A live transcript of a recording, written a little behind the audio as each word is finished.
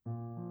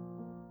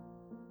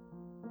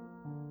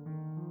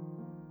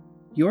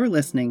You're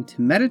listening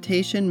to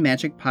Meditation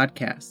Magic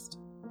Podcast,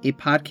 a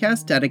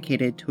podcast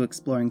dedicated to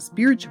exploring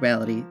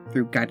spirituality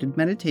through guided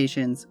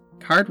meditations,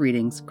 card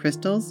readings,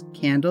 crystals,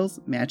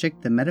 candles,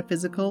 magic, the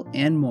metaphysical,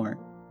 and more.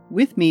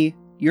 With me,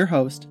 your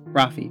host,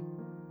 Rafi.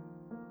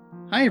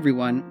 Hi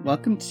everyone,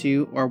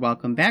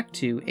 welcome back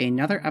to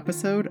another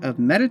episode of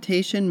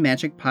Meditation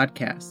Magic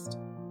Podcast.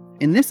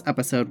 In this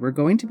episode, we're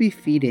going to be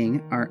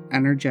feeding our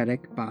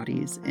energetic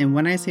bodies. And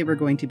when I say we're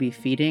going to be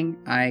feeding,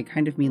 I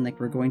kind of mean like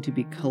we're going to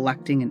be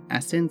collecting an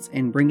essence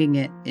and bringing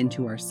it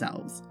into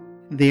ourselves.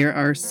 There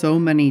are so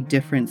many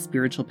different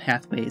spiritual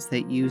pathways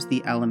that use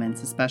the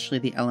elements, especially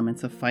the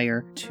elements of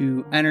fire,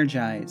 to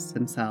energize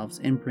themselves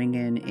and bring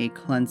in a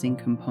cleansing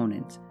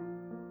component.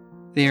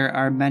 There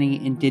are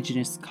many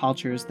indigenous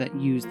cultures that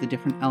use the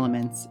different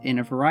elements in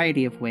a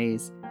variety of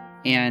ways,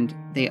 and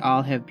they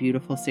all have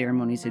beautiful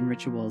ceremonies and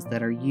rituals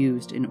that are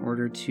used in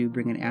order to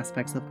bring in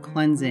aspects of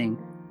cleansing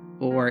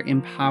or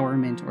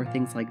empowerment or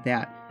things like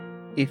that.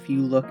 If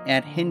you look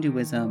at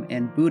Hinduism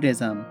and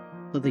Buddhism,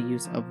 the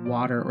use of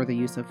water or the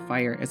use of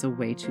fire as a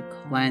way to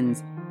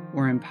cleanse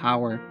or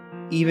empower.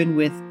 Even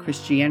with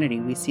Christianity,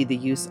 we see the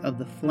use of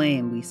the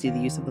flame. We see the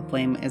use of the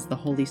flame as the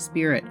Holy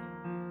Spirit.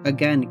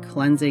 Again,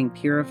 cleansing,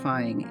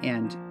 purifying,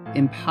 and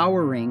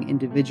empowering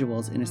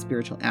individuals in a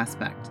spiritual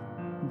aspect.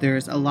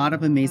 There's a lot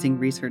of amazing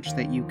research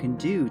that you can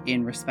do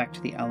in respect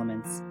to the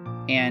elements,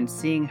 and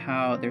seeing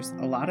how there's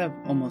a lot of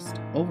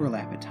almost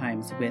overlap at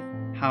times with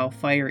how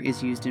fire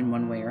is used in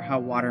one way or how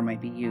water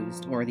might be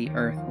used, or the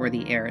earth or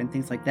the air and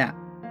things like that.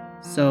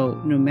 So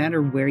no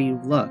matter where you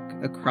look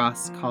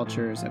across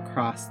cultures,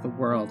 across the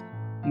world,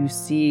 you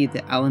see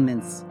the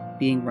elements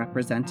being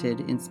represented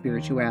in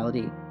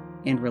spirituality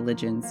and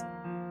religions.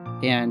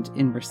 And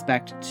in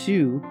respect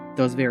to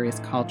those various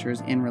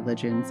cultures and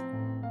religions,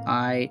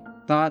 I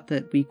thought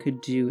that we could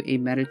do a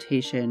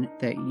meditation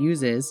that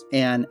uses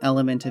an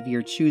element of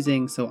your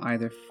choosing, so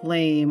either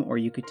flame, or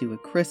you could do a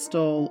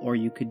crystal, or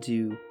you could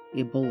do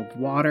a bowl of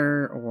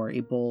water, or a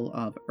bowl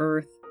of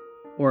earth,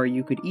 or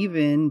you could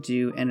even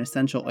do an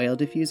essential oil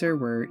diffuser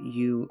where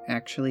you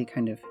actually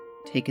kind of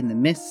take in the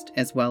mist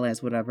as well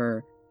as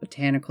whatever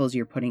botanicals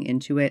you're putting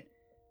into it,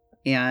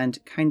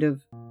 and kind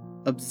of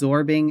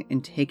absorbing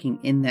and taking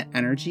in that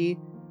energy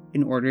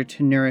in order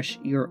to nourish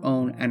your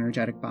own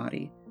energetic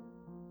body.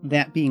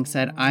 That being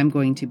said, I'm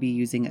going to be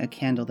using a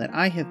candle that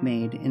I have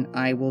made, and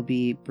I will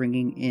be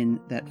bringing in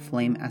that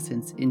flame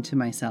essence into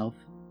myself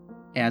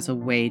as a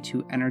way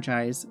to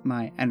energize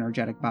my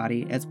energetic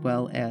body, as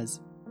well as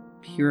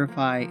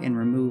purify and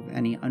remove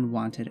any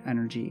unwanted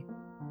energy.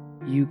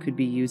 You could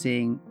be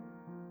using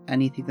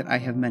anything that I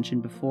have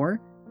mentioned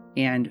before,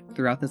 and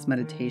throughout this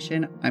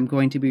meditation, I'm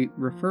going to be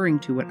referring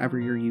to whatever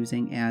you're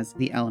using as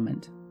the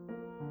element.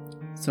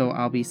 So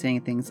I'll be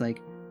saying things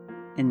like,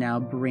 and now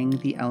bring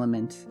the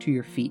element to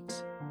your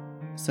feet.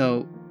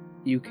 So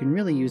you can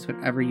really use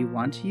whatever you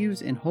want to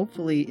use, and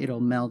hopefully it'll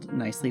meld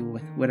nicely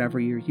with whatever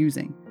you're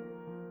using.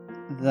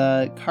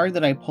 The card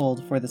that I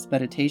pulled for this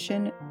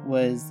meditation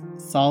was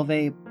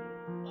Salve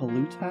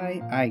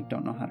Polluti. I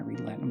don't know how to read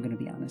Latin, I'm going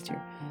to be honest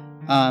here.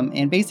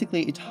 And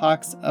basically it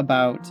talks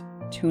about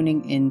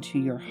tuning into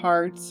your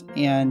heart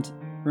and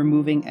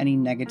removing any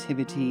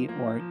negativity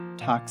or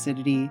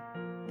toxicity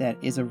that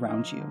is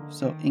around you.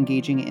 So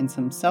engaging in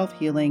some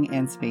self-healing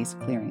and space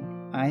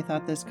clearing. I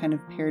thought this kind of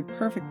paired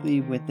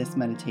perfectly with this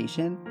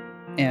meditation,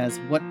 as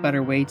what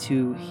better way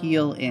to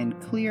heal and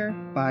clear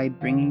by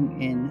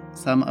bringing in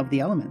some of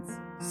the elements.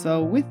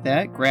 So with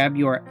that, grab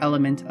your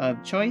element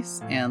of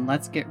choice and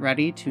let's get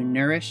ready to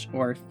nourish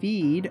or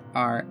feed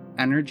our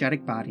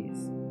energetic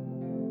bodies.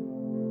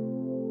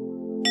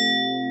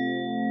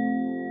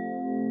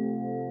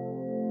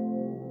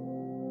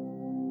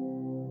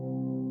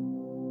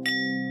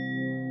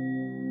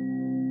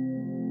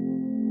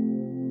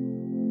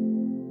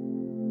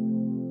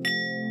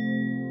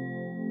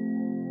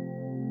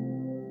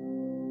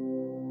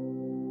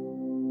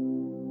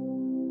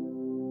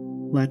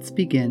 Let's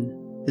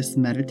begin this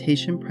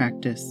meditation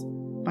practice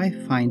by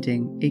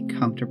finding a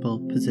comfortable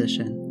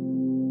position,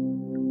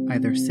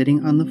 either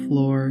sitting on the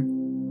floor,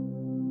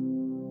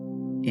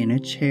 in a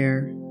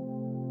chair,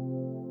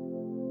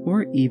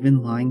 or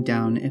even lying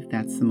down if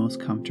that's the most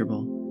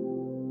comfortable.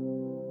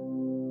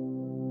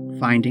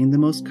 Finding the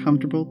most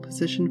comfortable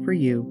position for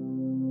you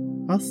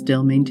while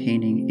still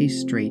maintaining a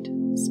straight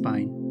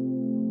spine.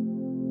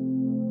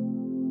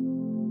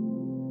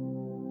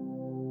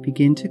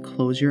 Begin to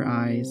close your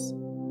eyes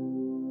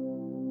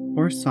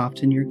or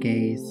soften your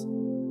gaze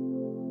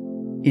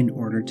in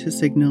order to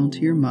signal to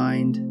your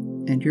mind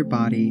and your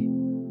body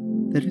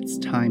that it's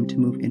time to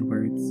move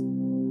inwards.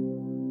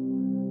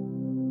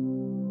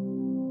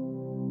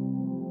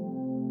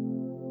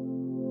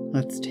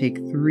 Let's take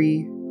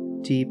 3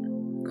 deep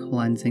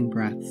cleansing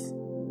breaths,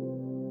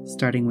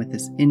 starting with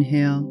this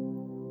inhale,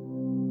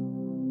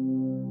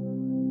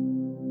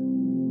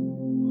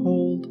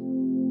 hold,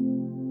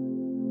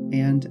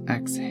 and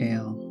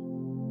exhale.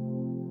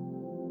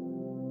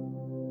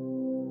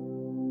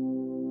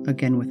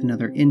 Again with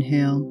another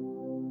inhale,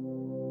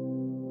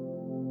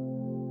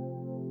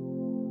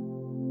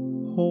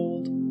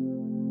 Hold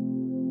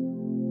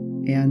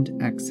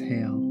and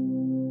exhale.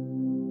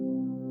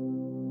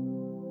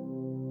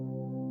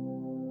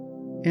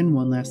 And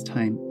one last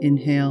time,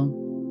 inhale,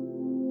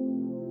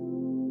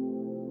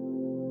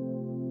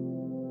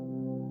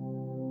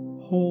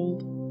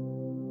 hold,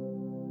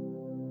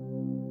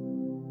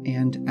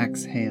 and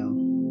exhale.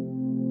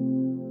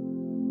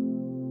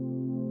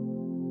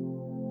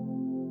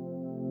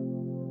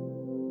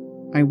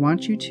 I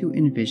want you to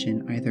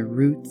envision either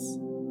roots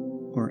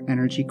or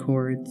energy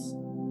cords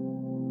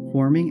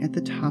forming at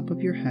the top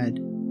of your head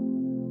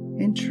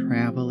and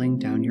traveling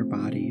down your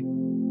body,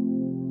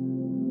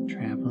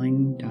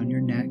 traveling down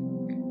your neck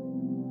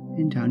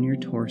and down your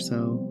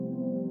torso,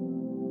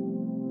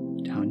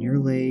 down your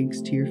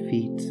legs to your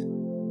feet,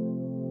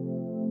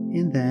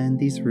 and then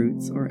these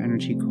roots or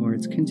energy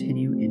cords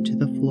continue into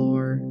the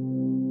floor,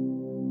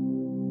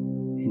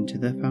 into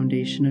the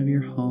foundation of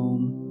your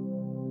home,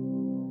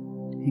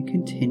 and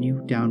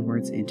continue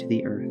downwards into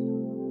the earth.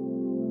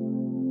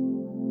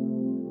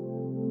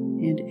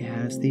 And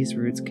as these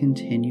roots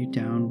continue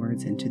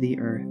downwards into the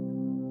earth,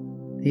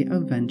 they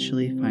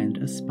eventually find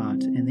a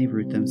spot and they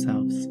root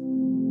themselves.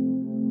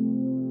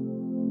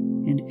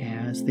 And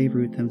as they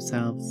root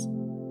themselves,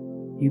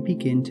 you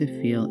begin to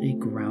feel a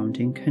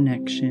grounding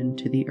connection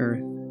to the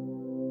earth.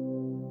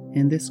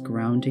 And this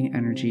grounding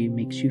energy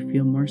makes you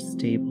feel more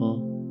stable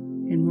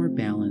and more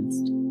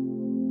balanced.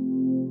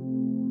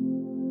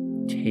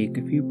 Take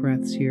a few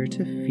breaths here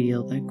to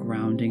feel that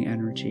grounding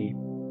energy.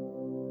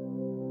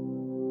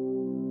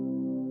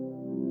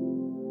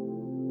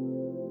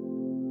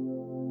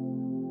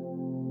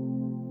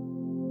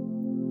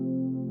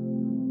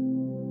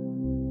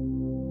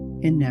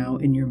 And now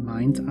in your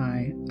mind's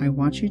eye, I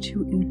want you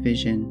to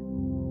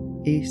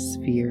envision a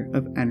sphere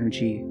of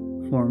energy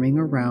forming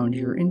around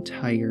your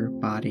entire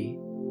body.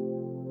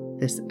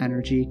 This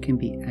energy can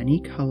be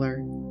any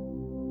color,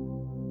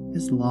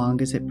 as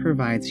long as it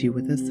provides you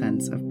with a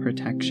sense of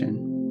protection.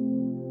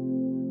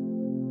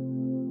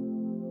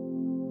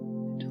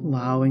 And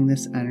allowing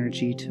this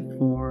energy to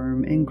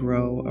form and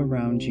grow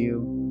around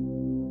you.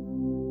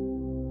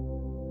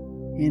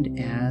 And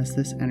as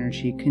this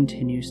energy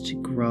continues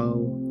to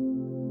grow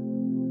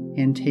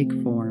and take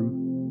form,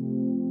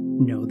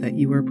 know that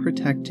you are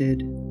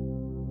protected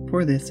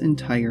for this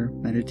entire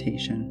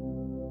meditation.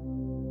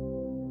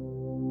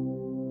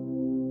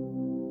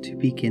 To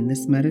begin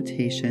this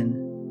meditation,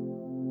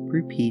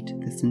 repeat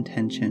this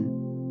intention.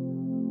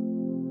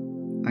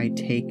 I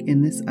take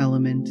in this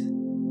element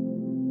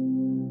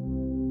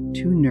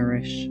to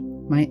nourish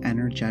my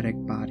energetic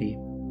body.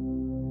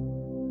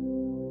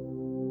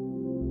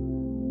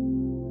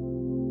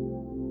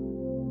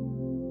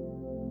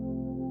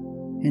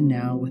 And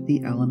now, with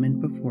the element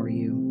before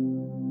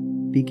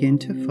you, begin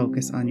to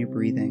focus on your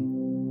breathing.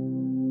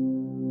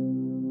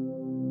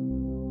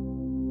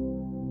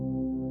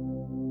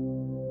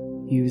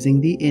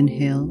 Using the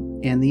inhale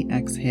and the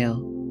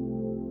exhale,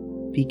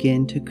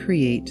 begin to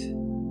create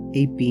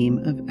a beam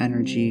of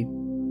energy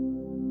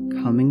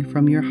coming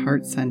from your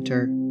heart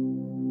center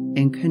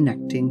and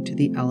connecting to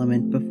the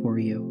element before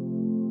you.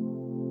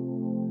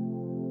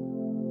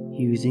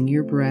 Using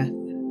your breath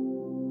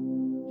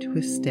to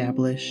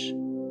establish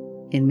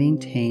and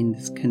maintain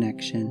this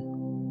connection.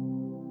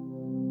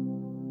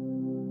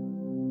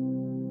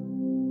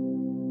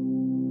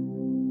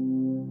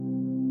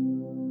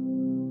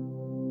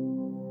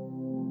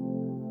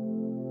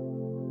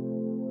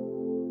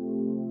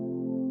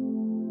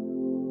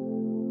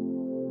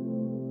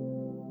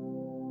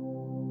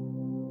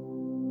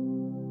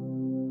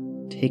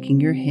 Taking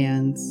your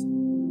hands,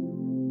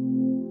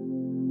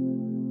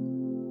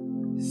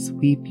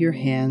 sweep your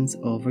hands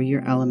over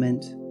your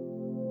element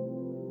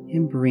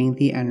and bring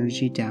the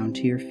energy down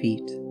to your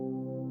feet.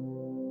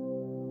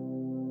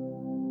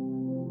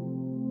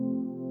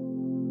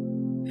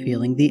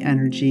 Feeling the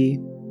energy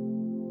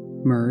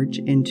merge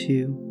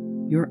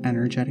into your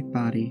energetic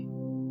body.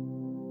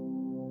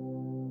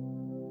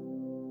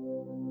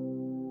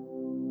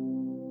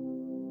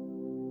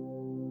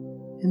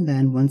 And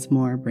then once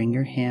more, bring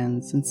your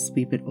hands and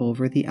sweep it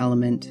over the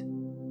element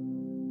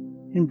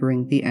and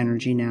bring the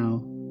energy now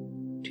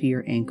to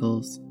your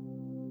ankles.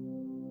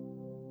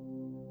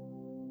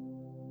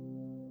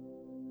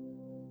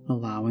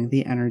 Allowing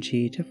the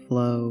energy to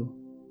flow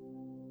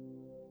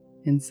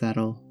and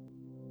settle.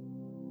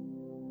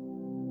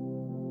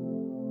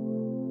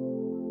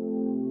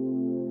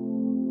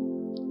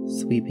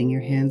 Sweeping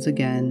your hands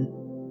again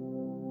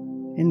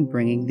and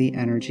bringing the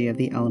energy of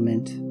the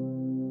element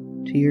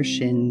to your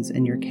shins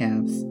and your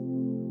calves.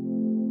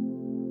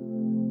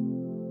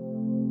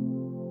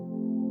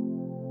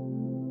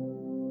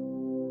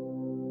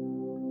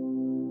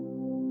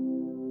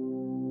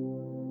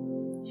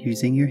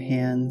 Using your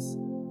hands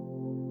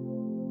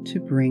to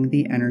bring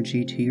the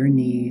energy to your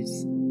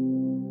knees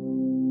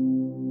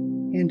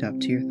and up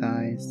to your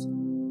thighs.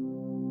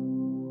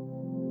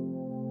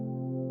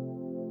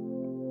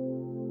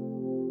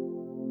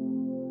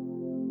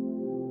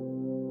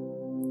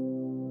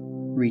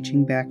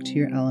 Reaching back to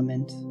your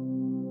element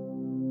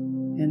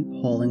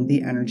and pulling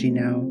the energy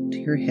now to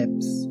your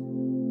hips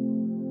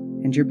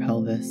and your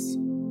pelvis.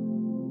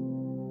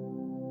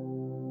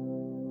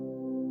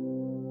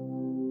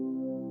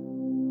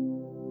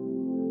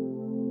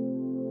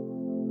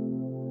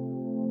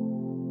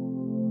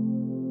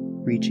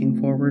 Reaching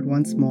forward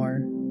once more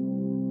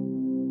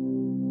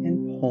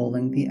and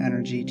pulling the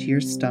energy to your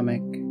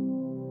stomach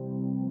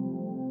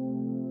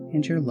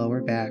and your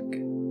lower back,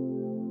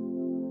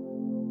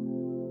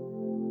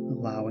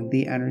 allowing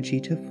the energy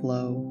to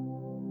flow.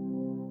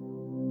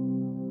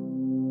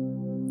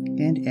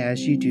 And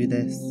as you do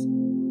this,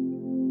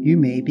 you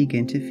may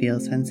begin to feel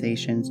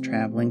sensations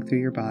traveling through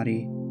your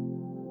body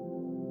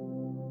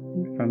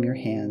and from your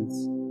hands.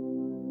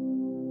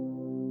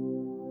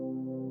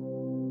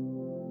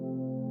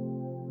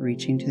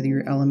 Reaching to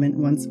your element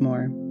once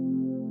more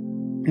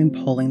and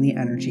pulling the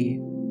energy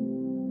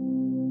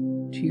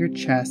to your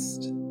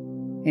chest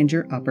and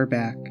your upper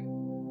back.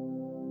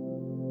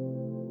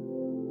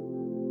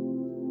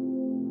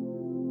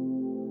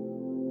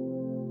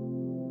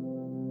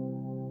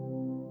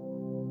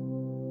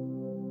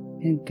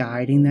 And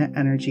guiding that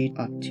energy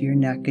up to your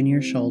neck and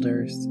your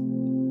shoulders,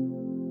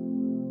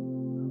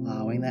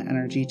 allowing that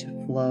energy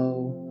to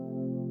flow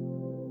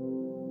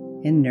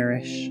and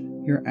nourish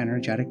your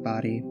energetic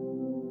body.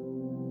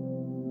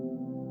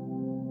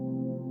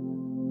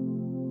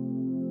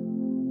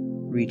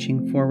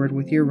 Reaching forward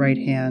with your right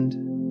hand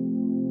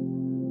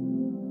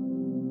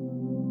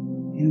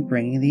and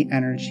bringing the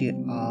energy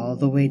all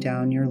the way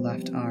down your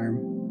left arm.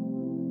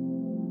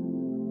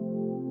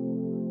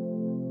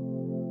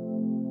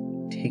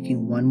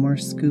 Taking one more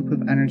scoop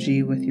of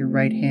energy with your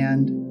right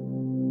hand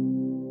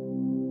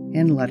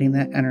and letting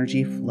that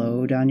energy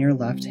flow down your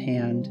left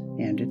hand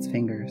and its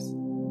fingers.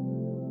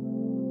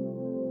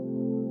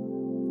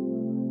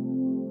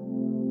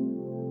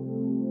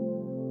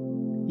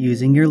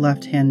 Using your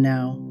left hand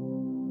now,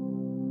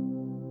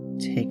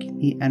 taking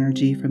the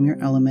energy from your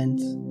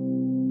element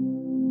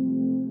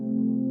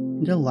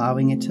and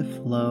allowing it to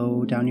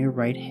flow down your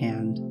right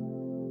hand.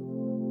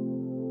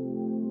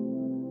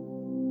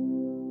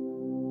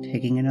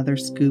 Taking another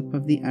scoop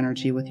of the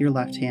energy with your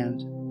left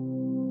hand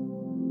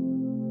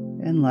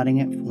and letting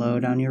it flow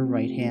down your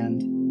right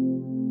hand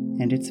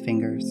and its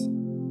fingers.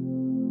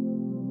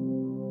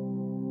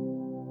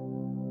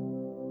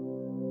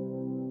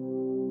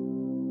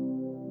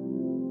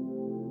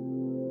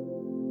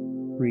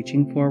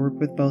 Reaching forward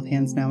with both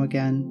hands now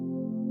again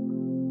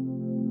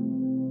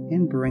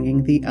and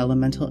bringing the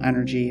elemental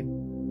energy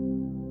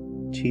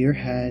to your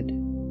head,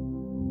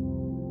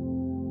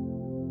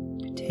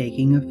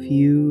 taking a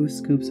few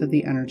scoops of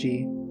the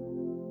energy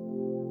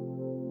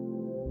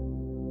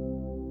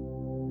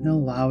and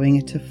allowing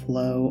it to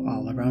flow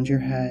all around your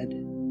head,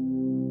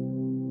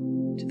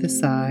 to the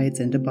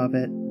sides and above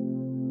it,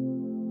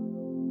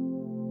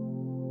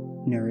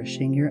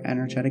 nourishing your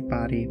energetic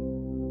body.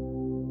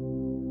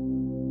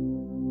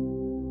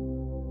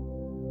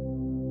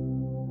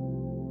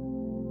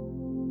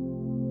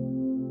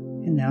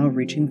 And now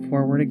reaching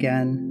forward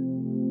again,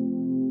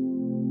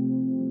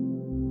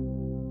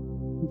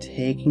 and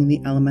taking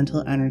the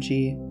elemental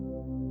energy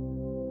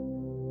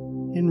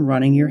and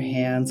running your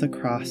hands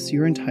across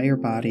your entire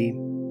body,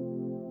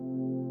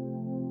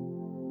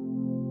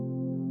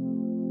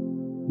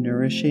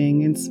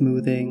 nourishing and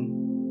smoothing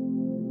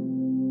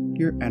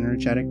your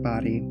energetic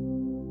body.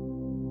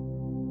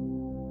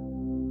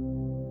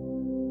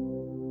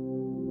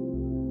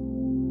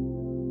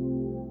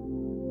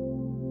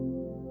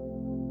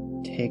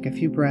 Take a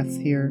few breaths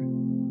here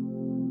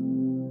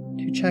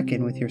to check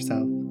in with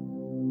yourself,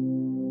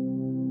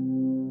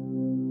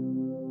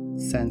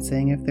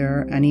 sensing if there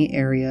are any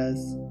areas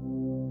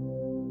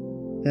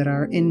that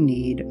are in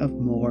need of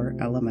more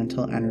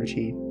elemental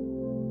energy.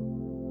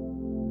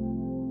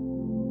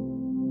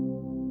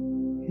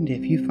 And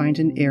if you find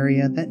an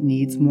area that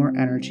needs more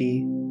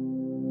energy,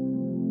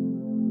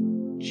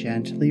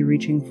 gently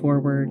reaching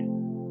forward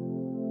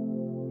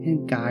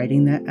and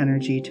guiding that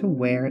energy to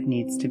where it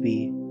needs to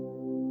be.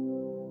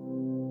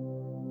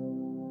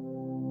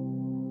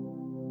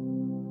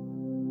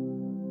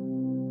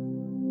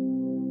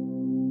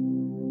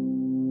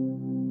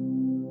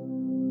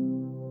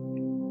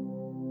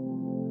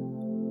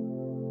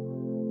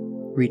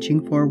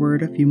 Reaching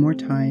forward a few more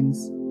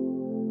times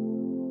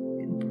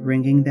and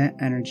bringing that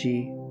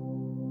energy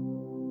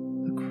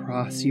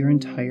across your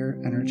entire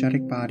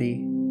energetic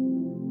body,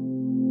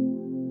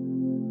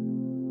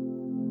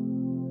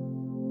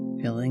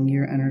 filling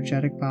your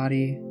energetic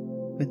body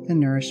with the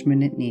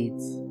nourishment it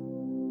needs.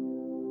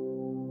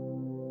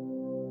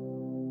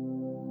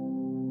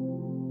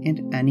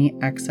 And any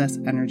excess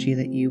energy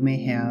that you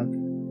may have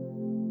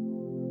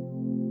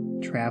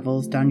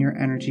travels down your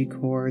energy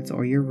cords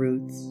or your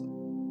roots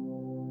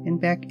and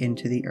back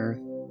into the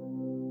earth.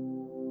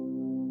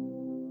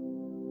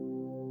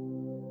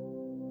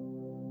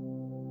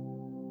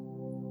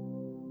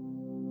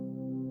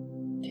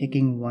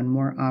 Taking one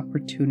more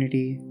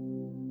opportunity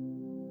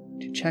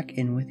to check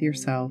in with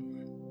yourself.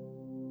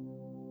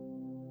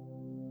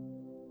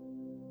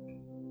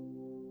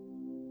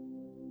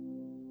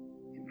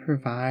 And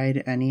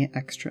provide any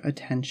extra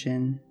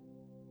attention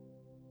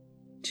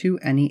to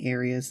any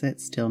areas that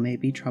still may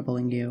be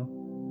troubling you.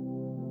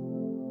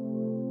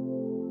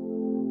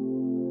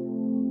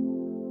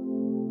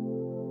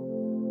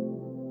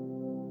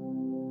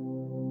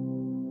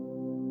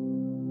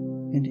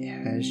 And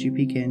as you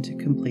begin to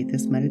complete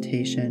this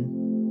meditation,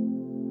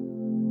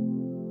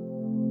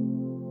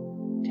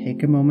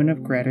 take a moment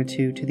of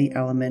gratitude to the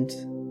element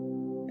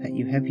that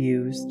you have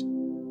used,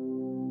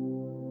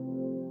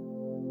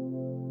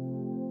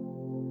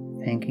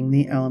 thanking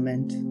the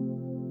element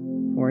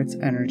for its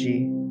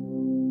energy,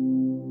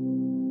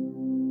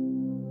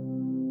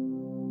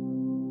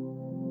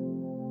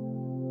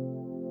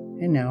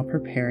 and now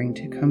preparing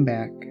to come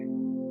back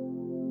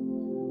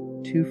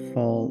to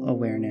full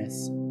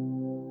awareness.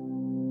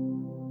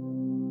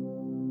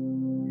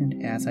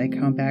 And as I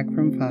count back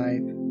from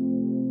 5,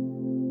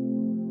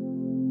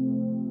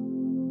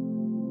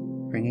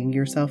 bringing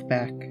yourself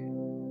back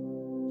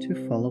to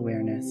full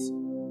awareness.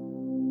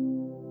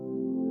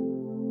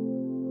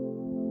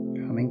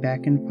 Coming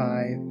back in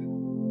 5,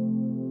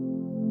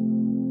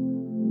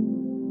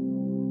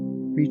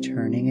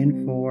 returning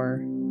in 4,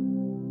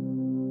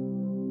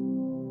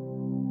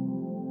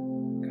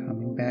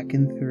 coming back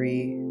in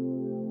 3,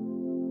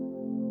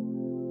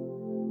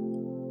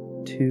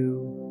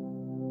 2,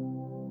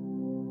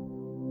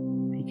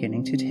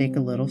 beginning to take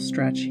a little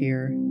stretch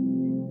here,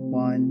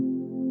 1,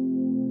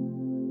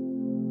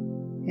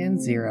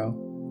 and 0,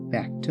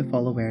 back to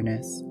full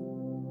awareness.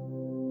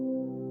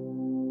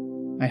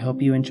 I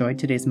hope you enjoyed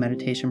today's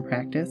meditation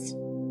practice.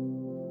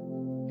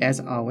 As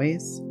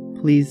always,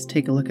 please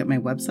take a look at my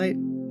website,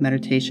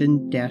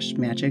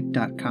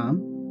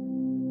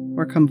 meditation-magic.com,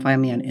 or come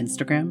find me on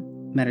Instagram,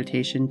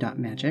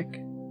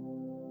 meditation.magic.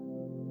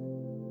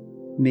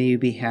 May you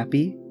be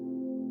happy.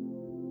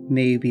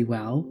 May you be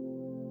well.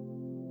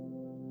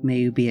 May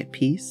you be at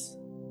peace.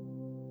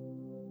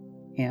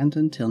 And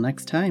until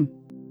next time.